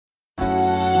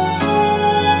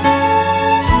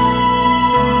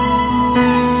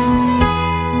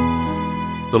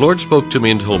Lord spoke to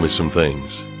me and told me some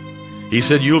things. He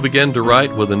said, you'll begin to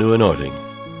write with a new anointing.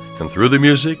 And through the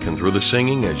music and through the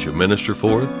singing as you minister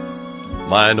forth,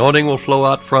 my anointing will flow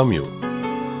out from you.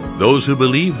 Those who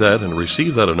believe that and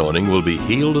receive that anointing will be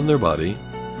healed in their body.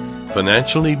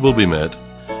 Financial need will be met.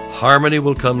 Harmony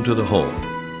will come to the home.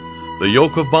 The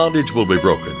yoke of bondage will be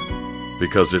broken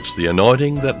because it's the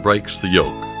anointing that breaks the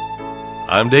yoke.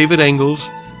 I'm David Engels,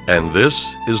 and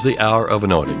this is the Hour of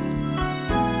Anointing.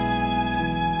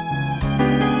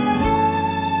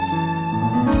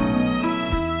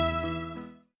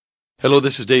 Hello,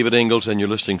 this is David Engels, and you're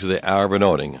listening to the Hour of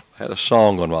Anointing. I had a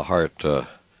song on my heart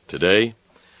today.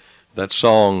 That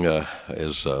song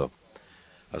is a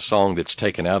song that's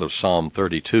taken out of Psalm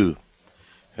 32.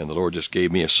 And the Lord just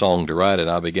gave me a song to write, and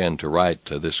I began to write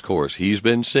this chorus. He's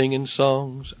been singing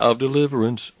songs of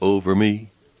deliverance over me.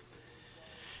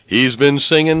 He's been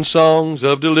singing songs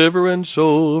of deliverance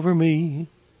over me.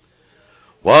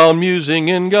 While musing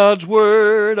in God's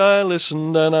Word, I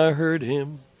listened and I heard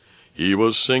Him. He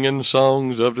was singing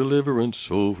songs of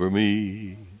deliverance over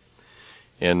me.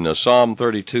 In Psalm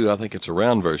 32, I think it's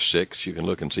around verse 6, you can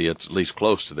look and see it's at least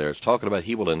close to there. It's talking about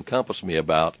He will encompass me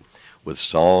about with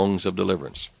songs of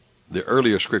deliverance. The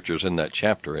earlier scriptures in that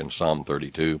chapter in Psalm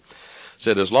 32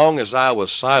 said, as long as I was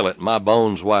silent, my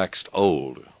bones waxed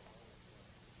old.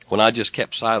 When I just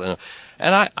kept silent.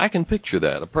 And I can picture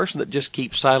that. A person that just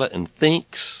keeps silent and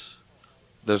thinks,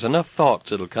 there's enough thoughts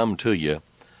that'll come to you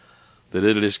that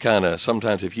it'll just kind of,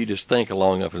 sometimes if you just think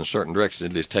long enough in a certain direction,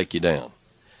 it'll just take you down.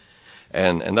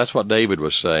 And that's what David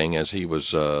was saying as he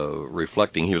was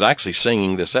reflecting. He was actually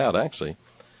singing this out,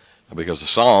 because the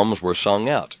Psalms were sung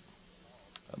out,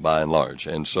 by and large.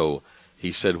 And so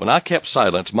he said, when I kept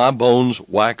silence, my bones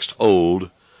waxed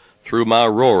old through my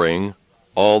roaring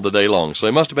all the day long. So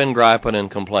he must have been griping and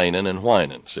complaining and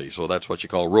whining, see. So that's what you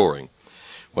call roaring.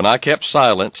 When I kept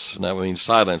silence, and that means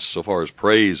silence so far as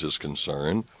praise is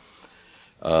concerned,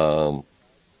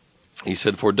 he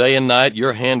said, for day and night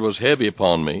your hand was heavy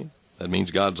upon me. That means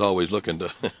God's always looking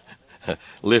to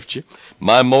lift you.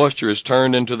 My moisture is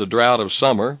turned into the drought of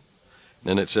summer.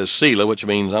 Then it says Selah, which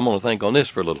means I'm going to think on this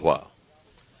for a little while.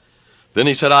 Then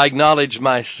he said, I acknowledge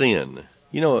my sin.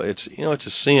 It's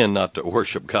a sin not to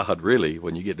worship God, really,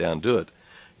 when you get down to it.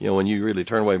 When you really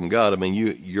turn away from God,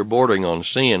 you're bordering on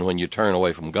sin when you turn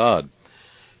away from God.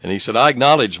 And he said, I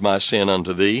acknowledge my sin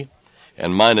unto thee,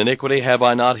 and mine iniquity have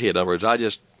I not hid. In other words, I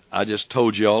just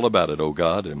told you all about it, O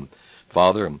God and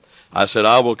Father. And I said,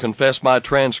 I will confess my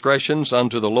transgressions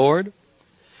unto the Lord,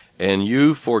 and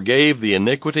you forgave the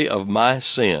iniquity of my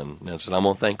sin. And I said, I'm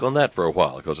going to think on that for a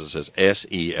while, because it says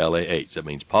S-E-L-A-H. That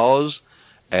means pause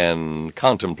and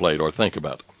contemplate or think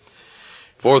about it.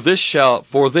 For this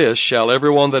shall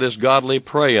everyone that is godly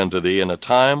pray unto thee in a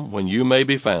time when you may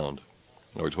be found.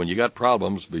 In other words, when you got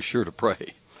problems, be sure to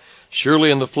pray.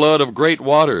 Surely in the flood of great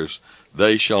waters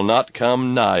they shall not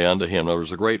come nigh unto him. In other words,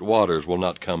 the great waters will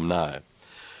not come nigh.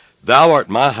 Thou art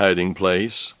my hiding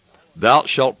place. Thou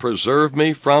shalt preserve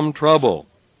me from trouble.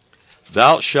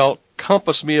 Thou shalt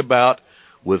compass me about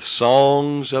with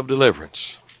songs of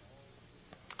deliverance.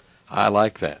 I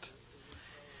like that.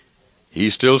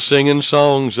 He's still singing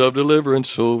songs of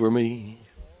deliverance over me.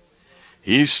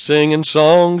 He's singing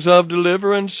songs of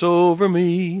deliverance over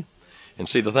me. And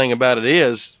see, the thing about it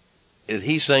is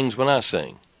he sings when I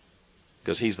sing,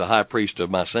 because he's the high priest of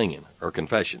my singing or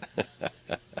confession.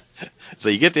 So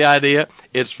you get the idea?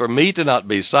 It's for me to not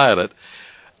be silent,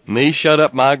 me shut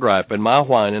up my griping, my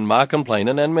whining, my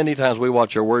complaining, and many times we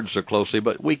watch our words so closely,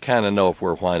 but we kind of know if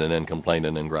we're whining and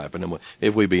complaining and griping, and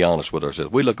if we be honest with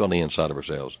ourselves. We look on the inside of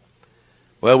ourselves.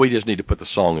 Well, we just need to put the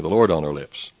song of the Lord on our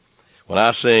lips. When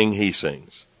I sing, he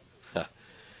sings.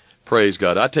 Praise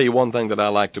God. I tell you one thing that I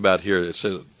liked about here. It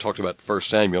talks about 1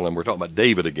 Samuel, and we're talking about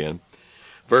David again.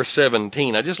 Verse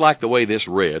 17, I just like the way this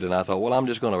read, and I thought, well, I'm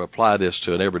just going to apply this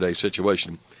to an everyday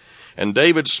situation. And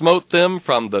David smote them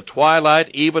from the twilight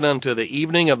even unto the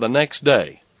evening of the next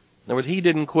day. In other words, he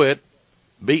didn't quit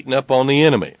beating up on the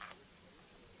enemy.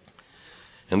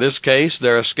 In this case,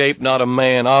 there escaped not a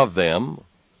man of them,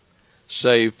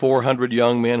 save 400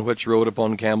 young men which rode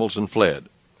upon camels and fled.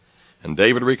 And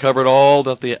David recovered all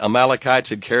that the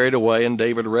Amalekites had carried away, and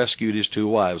David rescued his 2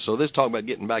 wives. So this talk about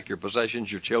getting back your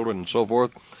possessions, your children, and so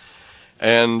forth.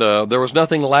 And there was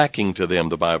nothing lacking to them,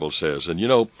 the Bible says. And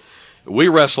we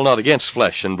wrestle not against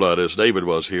flesh and blood, as David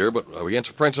was here, but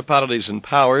against principalities and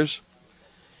powers,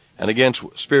 and against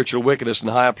spiritual wickedness in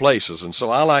high places. And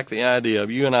so I like the idea of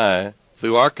you and I,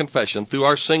 through our confession, through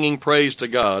our singing praise to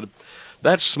God,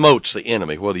 that smotes the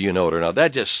enemy, whether you know it or not.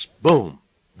 That just boom,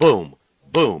 boom,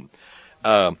 boom.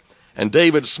 And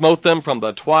David smote them from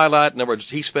the twilight. In other words,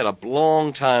 he spent a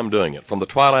long time doing it, from the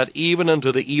twilight even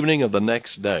into the evening of the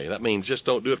next day. That means just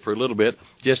don't do it for a little bit.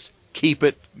 Just keep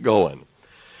it going.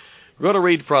 We're going to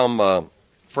read from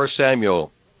 1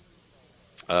 Samuel.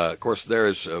 Of course, there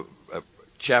is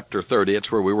chapter 30.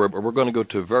 It's where we were. But we're going to go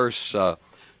to verse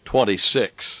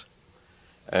 26.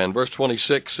 And verse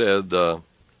 26 said,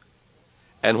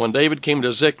 And when David came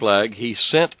to Ziklag, he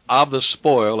sent of the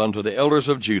spoil unto the elders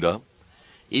of Judah,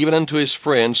 even unto his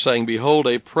friends, saying, Behold,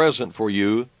 a present for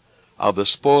you of the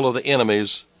spoil of the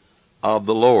enemies of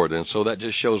the Lord. And so that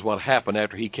just shows what happened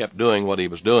after he kept doing what he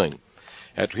was doing,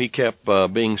 after he kept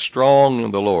being strong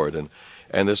in the Lord.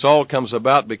 And this all comes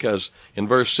about because in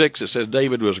verse 6 it says,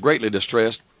 David was greatly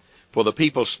distressed, for the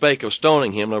people spake of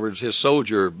stoning him. In other words, his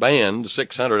soldier band,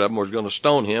 600 of them, was going to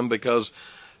stone him because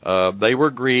they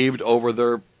were grieved over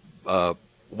their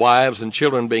wives and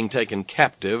children being taken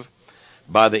captive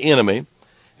by the enemy.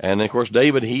 And, of course,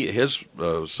 David, his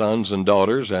sons and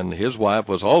daughters and his wife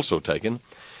was also taken.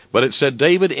 But it said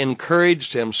David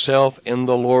encouraged himself in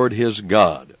the Lord his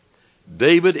God.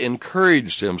 David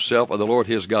encouraged himself in the Lord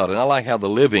his God. And I like how the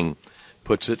Living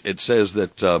puts it. It says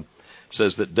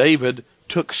that David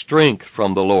took strength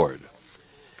from the Lord.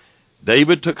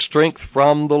 David took strength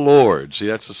from the Lord. See,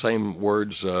 that's the same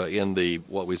words in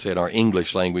what we say in our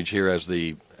English language here as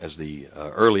the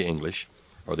early English,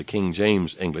 or the King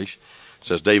James English. It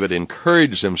says David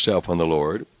encouraged himself on the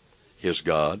Lord, his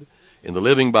God. In the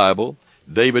Living Bible,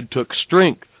 David took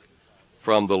strength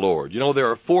from the Lord. You know, there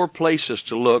are 4 places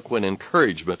to look when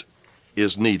encouragement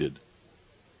is needed.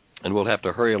 And we'll have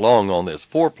to hurry along on this.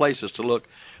 4 places to look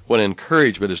when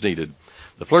encouragement is needed.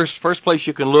 The first place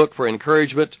you can look for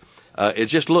encouragement is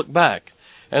just look back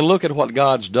and look at what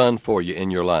God's done for you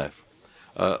in your life.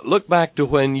 Look back to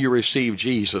when you received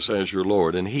Jesus as your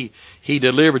Lord, and He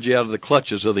delivered you out of the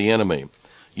clutches of the enemy.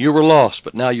 You were lost,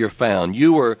 but now you're found.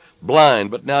 You were blind,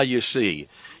 but now you see.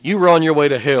 You were on your way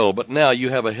to hell, but now you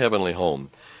have a heavenly home.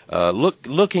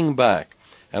 Looking back,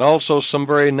 and also some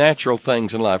very natural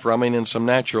things in life, in some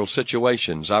natural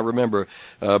situations. I remember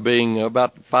being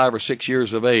about 5 or 6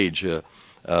 years of age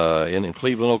in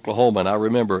Cleveland, Oklahoma, and I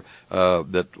remember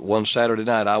that one Saturday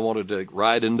night I wanted to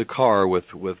ride in the car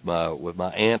with my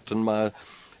aunt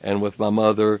and with my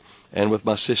mother and with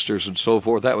my sisters and so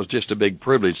forth. That was just a big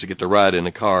privilege to get to ride in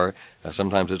a car.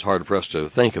 Sometimes it's hard for us to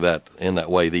think of that in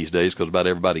that way these days, because about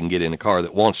everybody can get in a car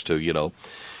that wants to, you know.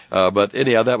 But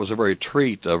anyhow, that was a very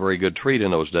good treat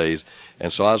in those days.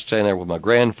 And so I was standing there with my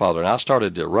grandfather, and I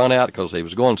started to run out because he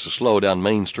was going so slow down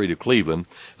Main Street of Cleveland.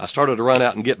 I started to run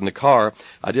out and get in the car.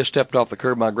 I just stepped off the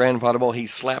curb. My grandfather, he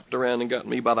slapped around and got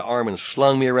me by the arm and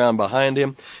slung me around behind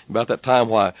him. About that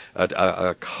time,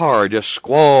 a car just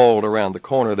squalled around the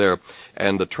corner there,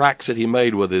 and the tracks that he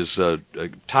made with his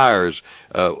tires,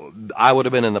 I would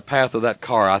have been in the path of that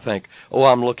car. I think,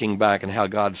 I'm looking back and how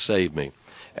God saved me.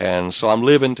 And so I'm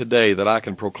living today that I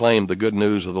can proclaim the good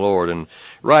news of the Lord and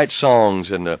write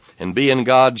songs and be in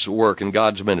God's work and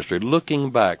God's ministry.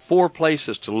 Looking back, 4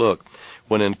 places to look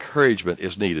when encouragement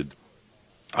is needed.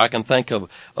 I can think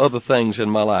of other things in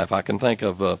my life. I can think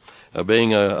of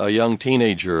being a young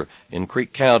teenager in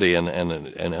Creek County and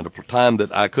a time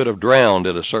that I could have drowned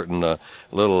at a certain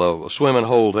little swimming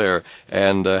hole there,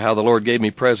 and how the Lord gave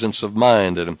me presence of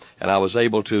mind, and I was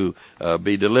able to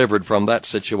be delivered from that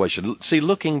situation. See,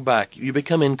 looking back, you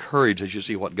become encouraged as you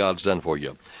see what God's done for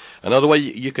you. Another way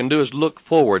you can do is look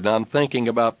forward. Now, I'm thinking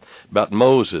about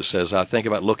Moses as I think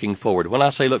about looking forward. When I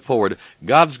say look forward,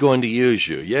 God's going to use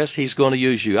you. Yes, He's going to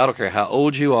use you. I don't care how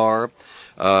old you are,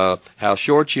 how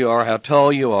short you are, how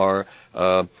tall you are,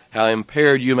 how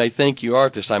impaired you may think you are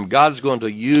at this time. God's going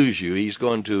to use you. He's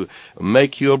going to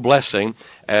make you a blessing.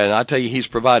 And I tell you, He's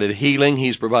provided healing.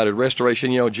 He's provided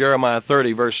restoration. You know, Jeremiah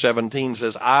 30, verse 17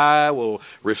 says, I will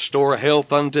restore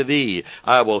health unto thee.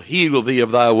 I will heal thee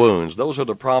of thy wounds. Those are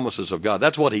the promises of God.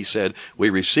 That's what He said. We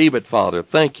receive it, Father.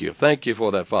 Thank you. Thank you for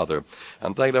that, Father.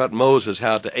 I'm thinking about Moses,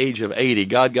 how at the age of 80,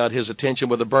 God got his attention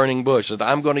with a burning bush. Said,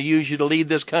 I'm going to use you to lead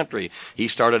this country. He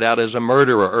started out as a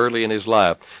murderer early in his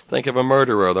life. Think of a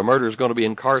murderer. The murderer is going to be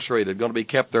incarcerated, going to be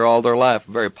kept there all their life,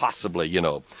 very possibly, you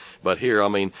know. But here,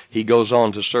 he goes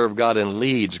on to serve God and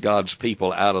leads God's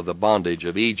people out of the bondage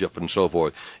of Egypt and so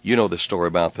forth. You know the story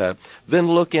about that.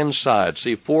 Then look inside.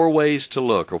 See 4 ways to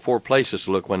look, or 4 places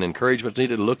to look when encouragement's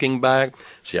needed. Looking back.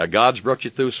 See how God's brought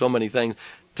you through so many things.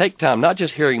 Take time, not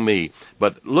just hearing me,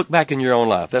 but look back in your own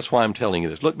life. That's why I'm telling you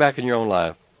this. Look back in your own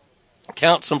life.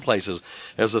 Count some places.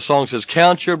 As the song says,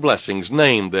 count your blessings,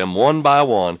 name them one by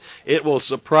one. It will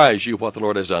surprise you what the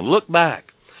Lord has done. Look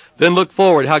back. Then look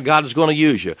forward, how God is going to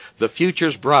use you. The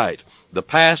future's bright. The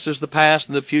past is the past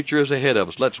and the future is ahead of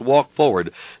us. Let's walk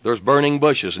forward. There's burning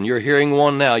bushes and you're hearing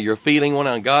one now. You're feeling one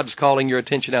now. And God's calling your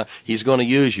attention now. He's going to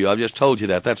use you. I've just told you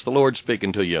that. That's the Lord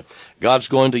speaking to you. God's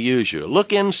going to use you.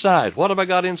 Look inside. What have I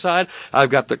got inside? I've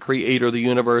got the Creator of the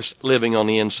universe living on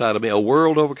the inside of me. A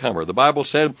world overcomer. The Bible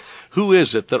said, who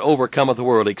is it that overcometh the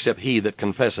world except he that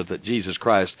confesseth that Jesus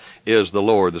Christ is the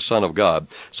Lord, the Son of God?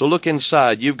 So look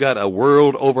inside. You've got a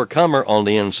world overcomer on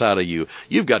the inside of you.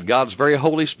 You've got God's very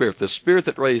Holy Spirit. The Spirit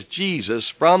that raised Jesus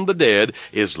from the dead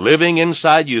is living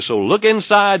inside you. So look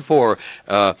inside for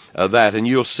that, and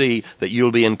you'll see that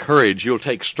you'll be encouraged. You'll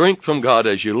take strength from God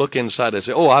as you look inside and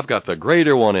say, oh, I've got the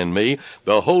greater one in me.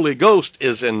 The Holy Ghost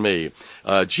is in me.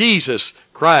 Jesus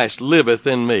Christ liveth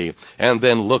in me. And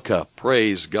then look up.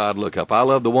 Praise God, look up. I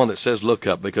love the one that says look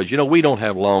up, because, we don't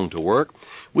have long to work.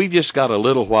 We've just got a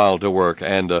little while to work.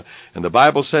 And the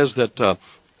Bible says that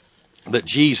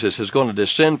Jesus is going to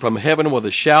descend from heaven with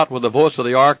a shout, with the voice of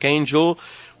the archangel,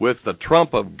 with the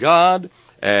trump of God,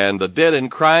 and the dead in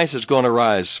Christ is going to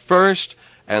rise first,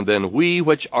 and then we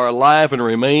which are alive and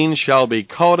remain shall be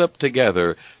caught up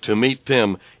together to meet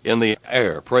them in the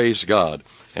air. Praise God.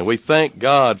 And we thank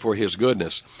God for His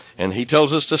goodness. And He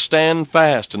tells us to stand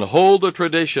fast and hold the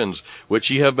traditions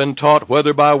which ye have been taught,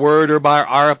 whether by word or by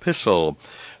our epistle.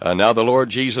 Now the Lord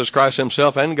Jesus Christ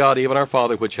Himself and God, even our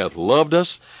Father, which hath loved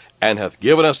us, and hath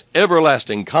given us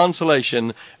everlasting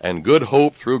consolation and good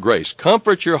hope through grace,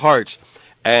 comfort your hearts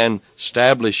and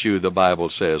establish you, the Bible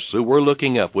says. So we're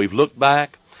looking up. We've looked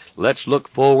back. Let's look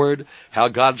forward, how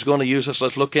God's going to use us.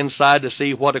 Let's look inside to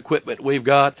see what equipment we've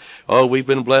got. Oh, we've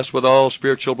been blessed with all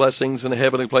spiritual blessings in the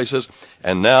heavenly places.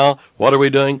 And now, what are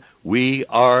we doing? We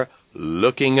are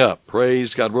looking up.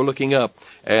 Praise God, we're looking up.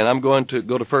 And I'm going to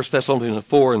go to 1 Thessalonians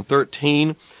 4 and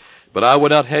 13. But I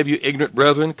would not have you ignorant,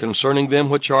 brethren, concerning them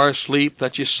which are asleep,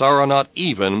 that ye sorrow not,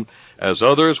 even as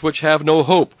others which have no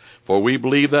hope. For we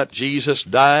believe that Jesus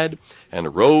died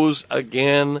and rose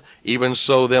again, even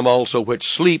so them also which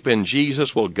sleep in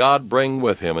Jesus will God bring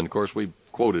with him. And of course we've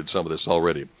quoted some of this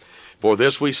already. For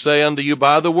this we say unto you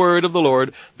by the word of the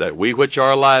Lord, that we which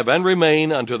are alive and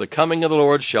remain unto the coming of the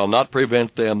Lord shall not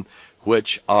prevent them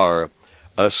which are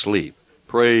asleep.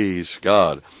 Praise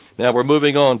God. Now we're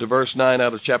moving on to verse 9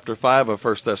 out of chapter 5 of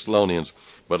 1 Thessalonians.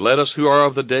 But let us who are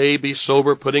of the day be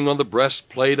sober, putting on the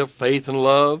breastplate of faith and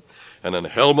love, and an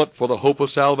helmet for the hope of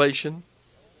salvation.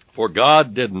 For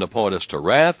God didn't appoint us to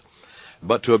wrath,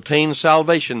 but to obtain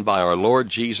salvation by our Lord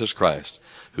Jesus Christ,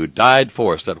 who died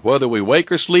for us, that whether we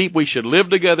wake or sleep, we should live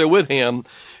together with Him,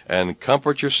 and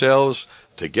comfort yourselves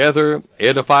together,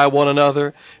 edify one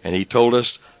another. And He told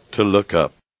us to look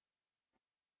up.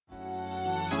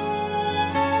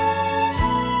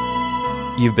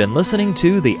 You've been listening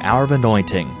to The Hour of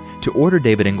Anointing. To order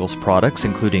David Ingles products,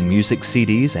 including music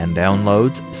CDs and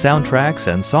downloads,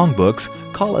 soundtracks, and songbooks,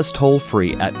 call us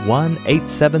toll-free at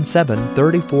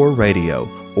 1-877-34-RADIO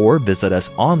or visit us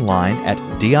online at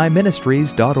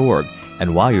diministries.org.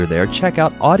 And while you're there, check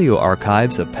out audio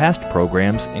archives of past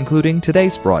programs, including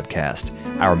today's broadcast.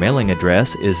 Our mailing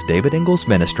address is David Ingles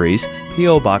Ministries,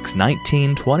 P.O. Box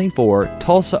 1924,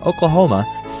 Tulsa, Oklahoma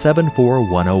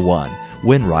 74101.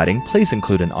 When writing, please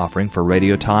include an offering for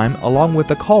radio time along with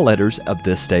the call letters of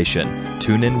this station.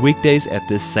 Tune in weekdays at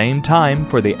this same time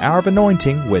for the Hour of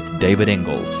Anointing with David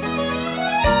Ingles. Go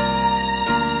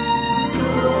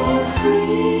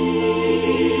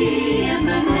free in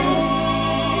the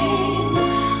name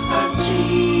of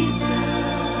Jesus.